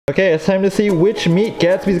Okay, it's time to see which meat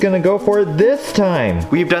Gatsby's gonna go for this time.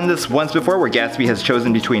 We've done this once before where Gatsby has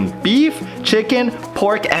chosen between beef, chicken,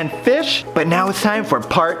 pork, and fish, but now it's time for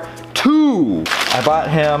part 2. I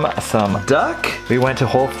bought him some duck. We went to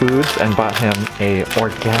Whole Foods and bought him a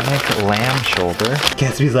organic lamb shoulder.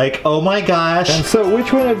 Gatsby's like, oh my gosh. And so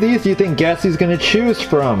which one of these do you think Gatsby's gonna choose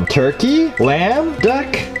from? Turkey, lamb,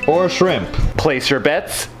 duck, or shrimp? Place your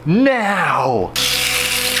bets now.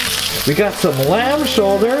 We got some lamb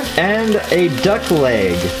shoulder and a duck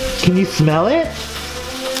leg. Can you smell it?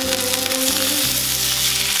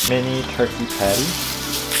 Mini turkey patty.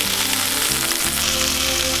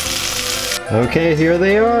 Okay, here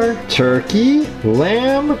they are. Turkey,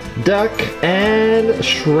 lamb, duck, and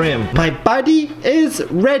shrimp. My body is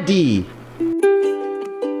ready.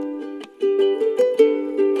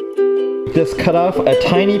 Just cut off a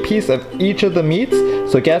tiny piece of each of the meats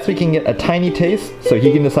so Gatsby can get a tiny taste so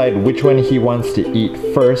he can decide which one he wants to eat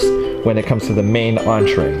first when it comes to the main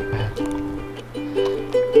entree.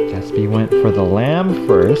 Gatsby went for the lamb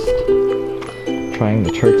first, trying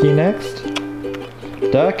the turkey next,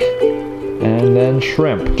 duck, and then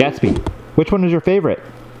shrimp. Gatsby, which one is your favorite?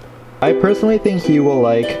 I personally think he will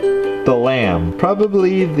like the lamb.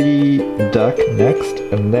 Probably the duck next,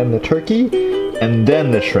 and then the turkey, and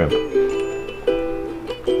then the shrimp.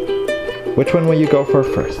 Which one will you go for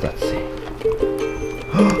first? Let's see.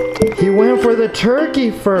 He went for the turkey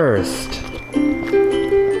first.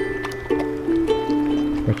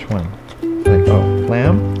 Which one? It's like, oh,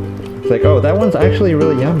 lamb? It's like, oh, that one's actually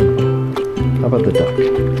really yummy. How about the duck?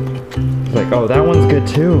 It's like, oh, that one's good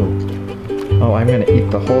too. Oh, I'm gonna eat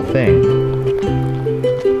the whole thing.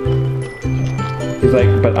 He's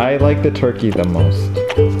like, but I like the turkey the most.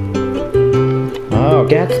 Oh,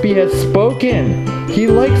 Gatsby has spoken. He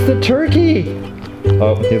likes the turkey.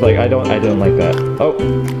 Oh, he's like, I don't like that. Oh.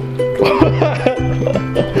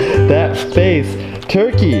 That face.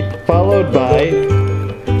 Turkey, followed by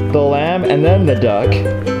the lamb and then the duck.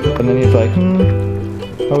 And then he's like,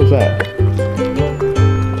 what was that?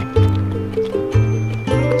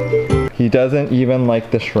 He doesn't even like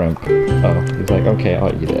the shrimp. Oh, he's like, okay,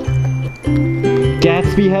 I'll eat it.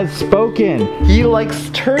 Gatsby has spoken. He likes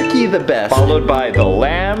turkey the best, followed by the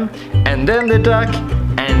lamb, and then the duck,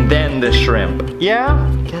 and then the shrimp. Yeah?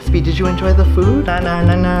 Gatsby, did you enjoy the food? Na na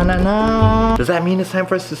na na na na. Does that mean it's time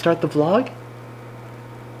for us to start the vlog?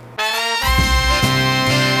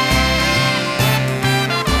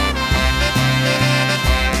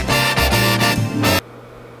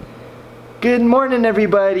 Good morning,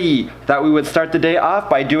 everybody! Thought we would start the day off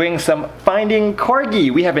by doing some finding Corgi.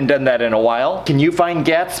 We haven't done that in a while. Can you find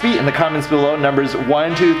Gatsby? In the comments below, numbers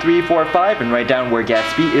 1, 2, 3, 4, 5, and write down where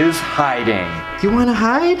Gatsby is hiding. You wanna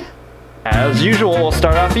hide? As usual, we'll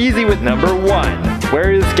start off easy with number 1.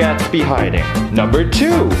 Where is Gatsby hiding? Number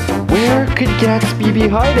 2. Where could Gatsby be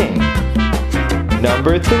hiding?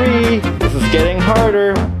 Number 3. This is getting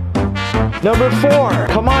harder. Number 4,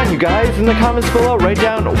 come on you guys, in the comments below, write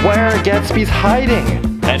down where Gatsby's hiding.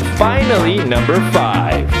 And finally, number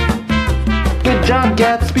 5. Good job,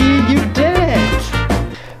 Gatsby, you did it!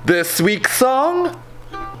 This week's song?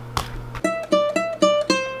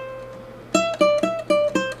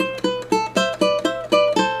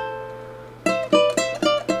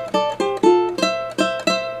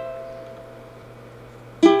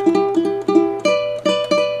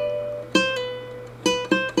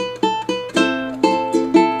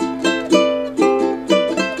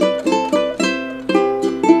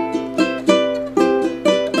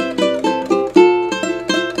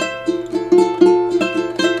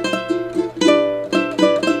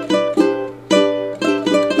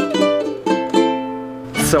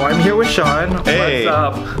 So I'm here with Sean. Hey. What's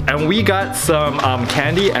up? And we got some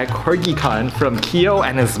candy at CorgiCon from Keo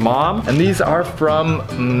and his mom. And these are from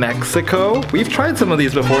Mexico. We've tried some of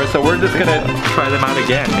these before, so we're just gonna try them out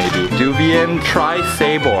again, maybe. Duvian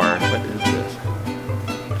Tri-Sabor. What is this?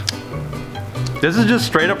 This is just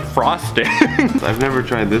straight up frosting. I've never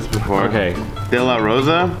tried this before. Okay. De La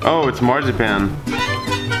Rosa? Oh, it's marzipan.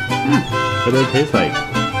 What does it taste like?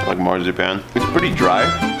 Like marzipan. It's pretty dry.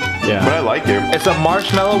 Yeah. But I like it. It's a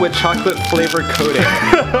marshmallow with chocolate flavor coating.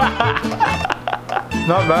 Not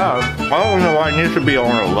bad. I don't know why it needs to be on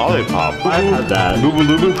a lollipop. I've had that. Lubu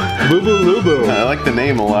Lubu? Lubu Lubu. I like the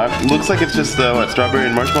name a lot. It looks like it's just what, strawberry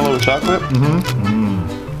and marshmallow with chocolate?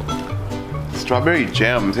 Strawberry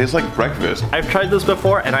jam. It tastes like breakfast. I've tried this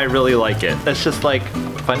before and I really like it. It's just like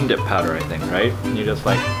Fun Dip powder, I think, right? And you just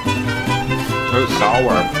like, it's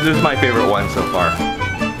sour. This is my favorite one so far.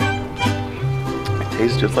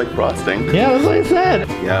 tastes just like frosting. Yeah, that's what I said.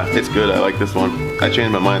 Yeah, it's good. I like this one. I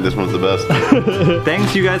changed my mind. This one's the best.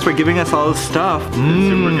 Thanks you guys for giving us all this stuff. It's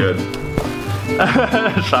super good.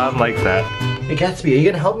 Sean likes that. Hey Gatsby, are you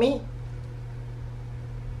gonna help me?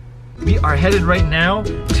 We are headed right now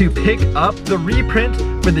to pick up the reprint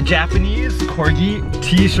for the Japanese Corgi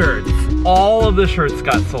t-shirts. All of the shirts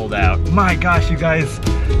got sold out. My gosh, you guys,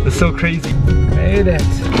 it's so crazy. Made it.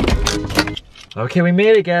 Okay, we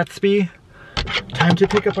made it, Gatsby. Time to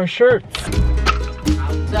pick up our shirts.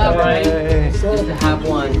 What's up, Ryan? Still to have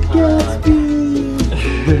one.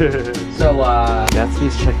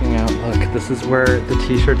 Gatsby's checking out. Look, this is where the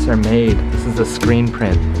t-shirts are made. This is a screen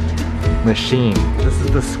print machine. This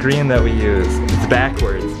is the screen that we use. It's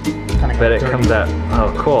backwards, but it comes out.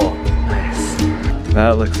 Oh, cool. Nice.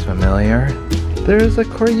 That looks familiar. There's a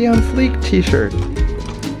Corgi on Fleek t-shirt.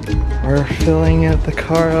 We're filling out the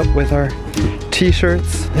car up with our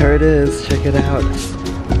t-shirts. There it is. Check it out.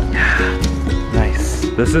 Nice.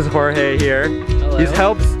 This is Jorge here. Hello. He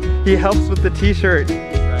helps with the t-shirt.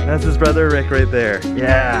 That's his brother Rick right there.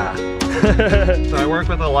 Yeah. So I work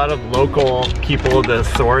with a lot of local people to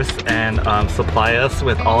source and supply us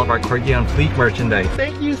with all of our Corgi on Fleek merchandise.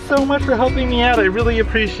 Thank you so much for helping me out. I really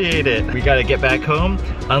appreciate it. We gotta get back home,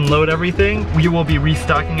 unload everything. We will be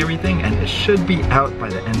restocking everything and it should be out by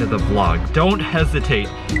the end of the vlog. Don't hesitate.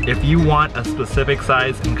 If you want a specific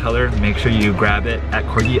size and color, make sure you grab it at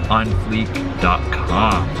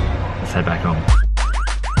corgionfleek.com. Let's head back home.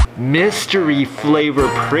 Mystery flavor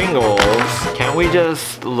Pringles. Can't we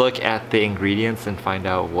just look at the ingredients and find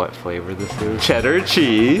out what flavor this is? Cheddar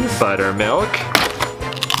cheese, buttermilk.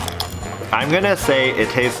 I'm gonna say it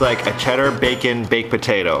tastes like a cheddar bacon baked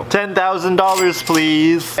potato. $10,000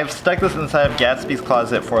 please. I've stuck this inside of Gatsby's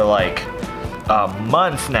closet for like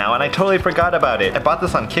months now and I totally forgot about it. I bought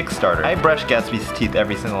this on Kickstarter. I brush Gatsby's teeth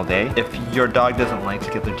every single day. If your dog doesn't like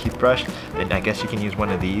to get their teeth brushed, then I guess you can use one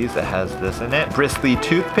of these that has this in it. Bristly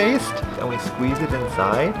toothpaste, and we squeeze it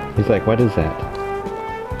inside. He's like, what is that?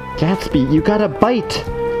 Gatsby, you gotta bite.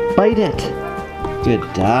 Bite it. Good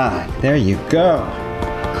dog. There you go.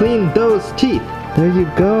 Clean those teeth. There you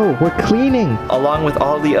go, we're cleaning. Along with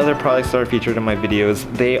all the other products that are featured in my videos,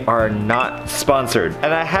 they are not sponsored.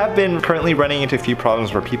 And I have been currently running into a few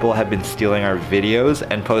problems where people have been stealing our videos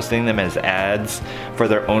and posting them as ads for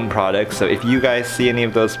their own products. So if you guys see any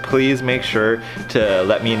of those, please make sure to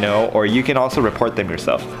let me know, or you can also report them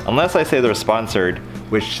yourself. Unless I say they're sponsored,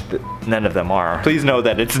 which none of them are, please know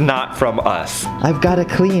that it's not from us. I've gotta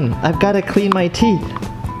clean my teeth.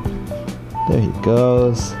 There he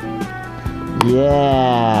goes.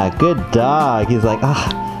 Yeah, good dog. He's like,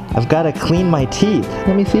 I've got to clean my teeth.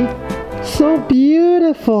 Let me see. So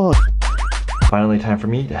beautiful. Finally time for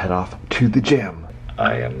me to head off to the gym.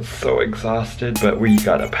 I am so exhausted, but we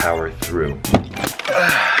gotta power through.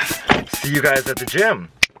 See you guys at the gym.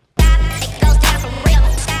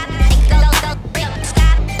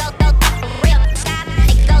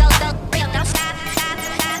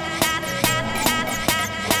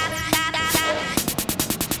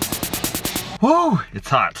 Whoa, it's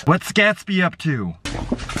hot. What's Gatsby up to?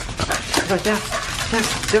 Oh,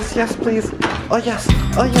 yes, please. Oh, yes.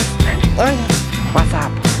 What's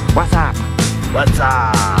up?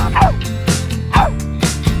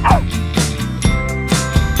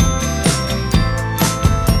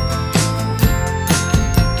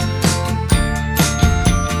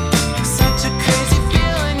 Such a crazy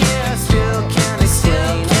feeling, yeah, I still can't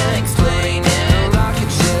explain it.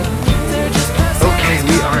 Rocket ship, they're just passing. Okay,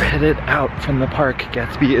 we are headed out from the park.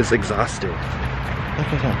 Gatsby is exhausted.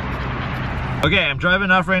 Look at him. Okay, I'm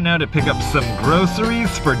driving off right now to pick up some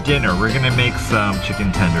groceries for dinner. We're gonna make some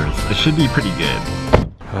chicken tenders. It should be pretty good.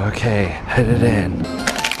 Okay, headed in.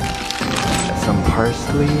 Some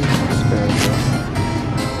parsley, asparagus,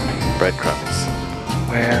 breadcrumbs.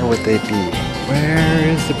 Where would they be? Where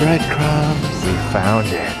is the breadcrumbs? We found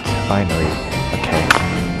it, finally. Okay.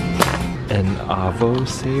 An avo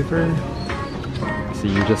saver. So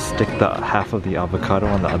you just stick the half of the avocado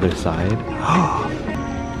on the other side.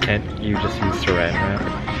 And you just use saran wrap.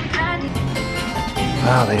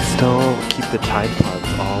 Wow, they still keep the Tide Pods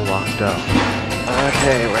all locked up.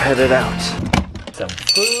 Okay, we're headed out. Some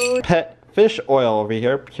food. Pet fish oil over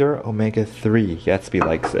here, pure omega-3. Gatsby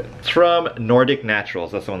likes it. It's from Nordic Naturals,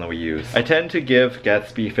 that's the one that we use. I tend to give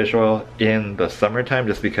Gatsby fish oil in the summertime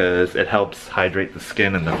just because it helps hydrate the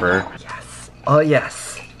skin and the fur. Yes. Oh yes.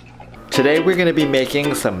 Today we're going to be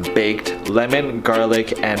making some baked lemon,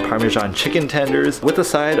 garlic, and Parmesan chicken tenders with a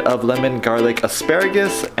side of lemon, garlic,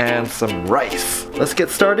 asparagus, and some rice. Let's get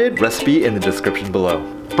started. Recipe in the description below.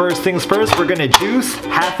 First things first, we're going to juice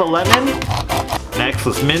half a lemon. Next,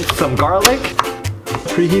 let's mince some garlic.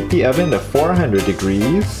 preheat the oven to 400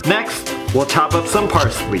 degrees. Next, we'll chop up some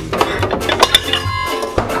parsley.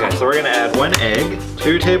 Okay, so we're gonna add 1 egg,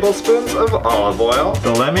 2 tablespoons of olive oil,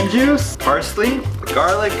 the lemon juice, parsley,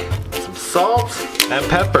 garlic, some salt, and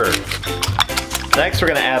pepper. Next, we're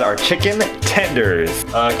gonna add our chicken tenders.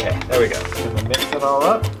 Okay, there we go. Gonna mix it all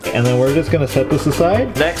up. And then we're just gonna set this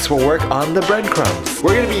aside. Next, we'll work on the breadcrumbs.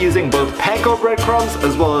 We're gonna be using both panko breadcrumbs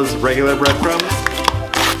as well as regular breadcrumbs.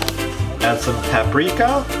 Add some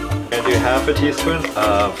paprika. I'm gonna do half a teaspoon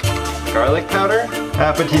of garlic powder,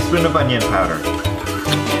 half a teaspoon of onion powder.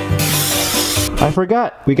 I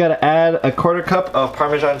forgot, we gotta add a 1/4 cup of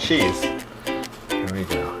Parmesan cheese. There we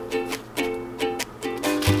go.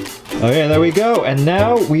 Okay, there we go. And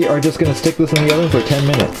now we are just gonna stick this in the oven for 10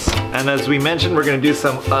 minutes. And as we mentioned, we're gonna do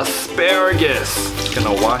some asparagus. Just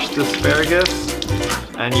gonna wash the asparagus.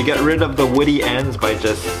 And you get rid of the woody ends by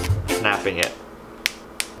just snapping it.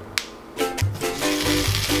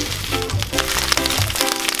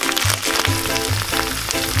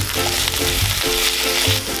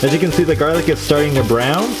 As you can see, the garlic is starting to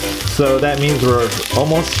brown, so that means we're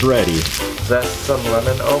almost ready. Zest some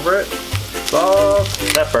lemon over it. Salt,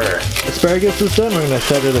 pepper. Asparagus is done, we're gonna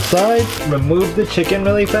set it aside. Remove the chicken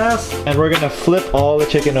really fast, and we're gonna flip all the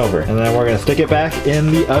chicken over. And then we're gonna stick it back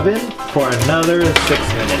in the oven for another 6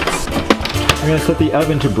 minutes. We're gonna set the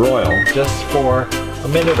oven to broil just for a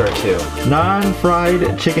minute or 2.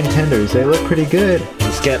 Non-fried chicken tenders, they look pretty good.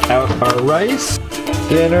 Let's get out our rice.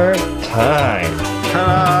 Dinner time.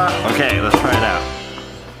 Ta-da! Okay, let's try it out.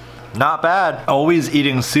 Not bad. Always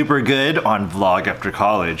eating super good on Vlog After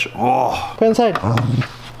College. Oh. Go inside.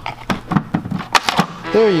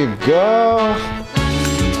 There you go.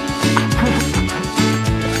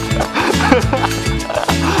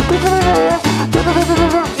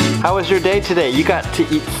 How was your day today? You got to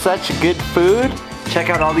eat such good food? Check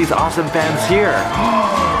out all these awesome fans here.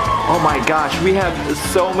 Oh my gosh, we have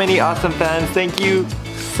so many awesome fans. Thank you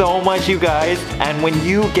so much, you guys. And when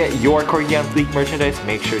you get your Corgi on Fleek merchandise,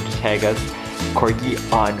 make sure to tag us Corgi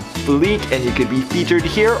on Fleek, and you could be featured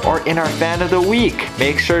here or in our fan of the week.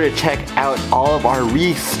 Make sure to check out all of our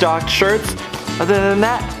restocked shirts. Other than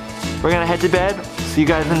that, we're gonna head to bed. See you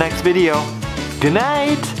guys in the next video. Good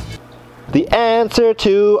night. The answer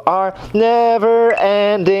to our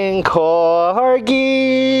never-ending Corgi.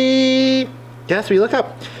 Gatsby, look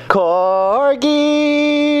up. Corgi.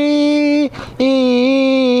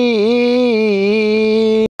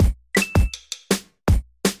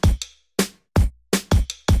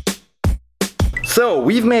 So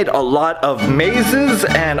we've made a lot of mazes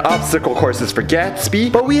and obstacle courses for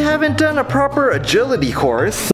Gatsby, but we haven't done a proper agility course.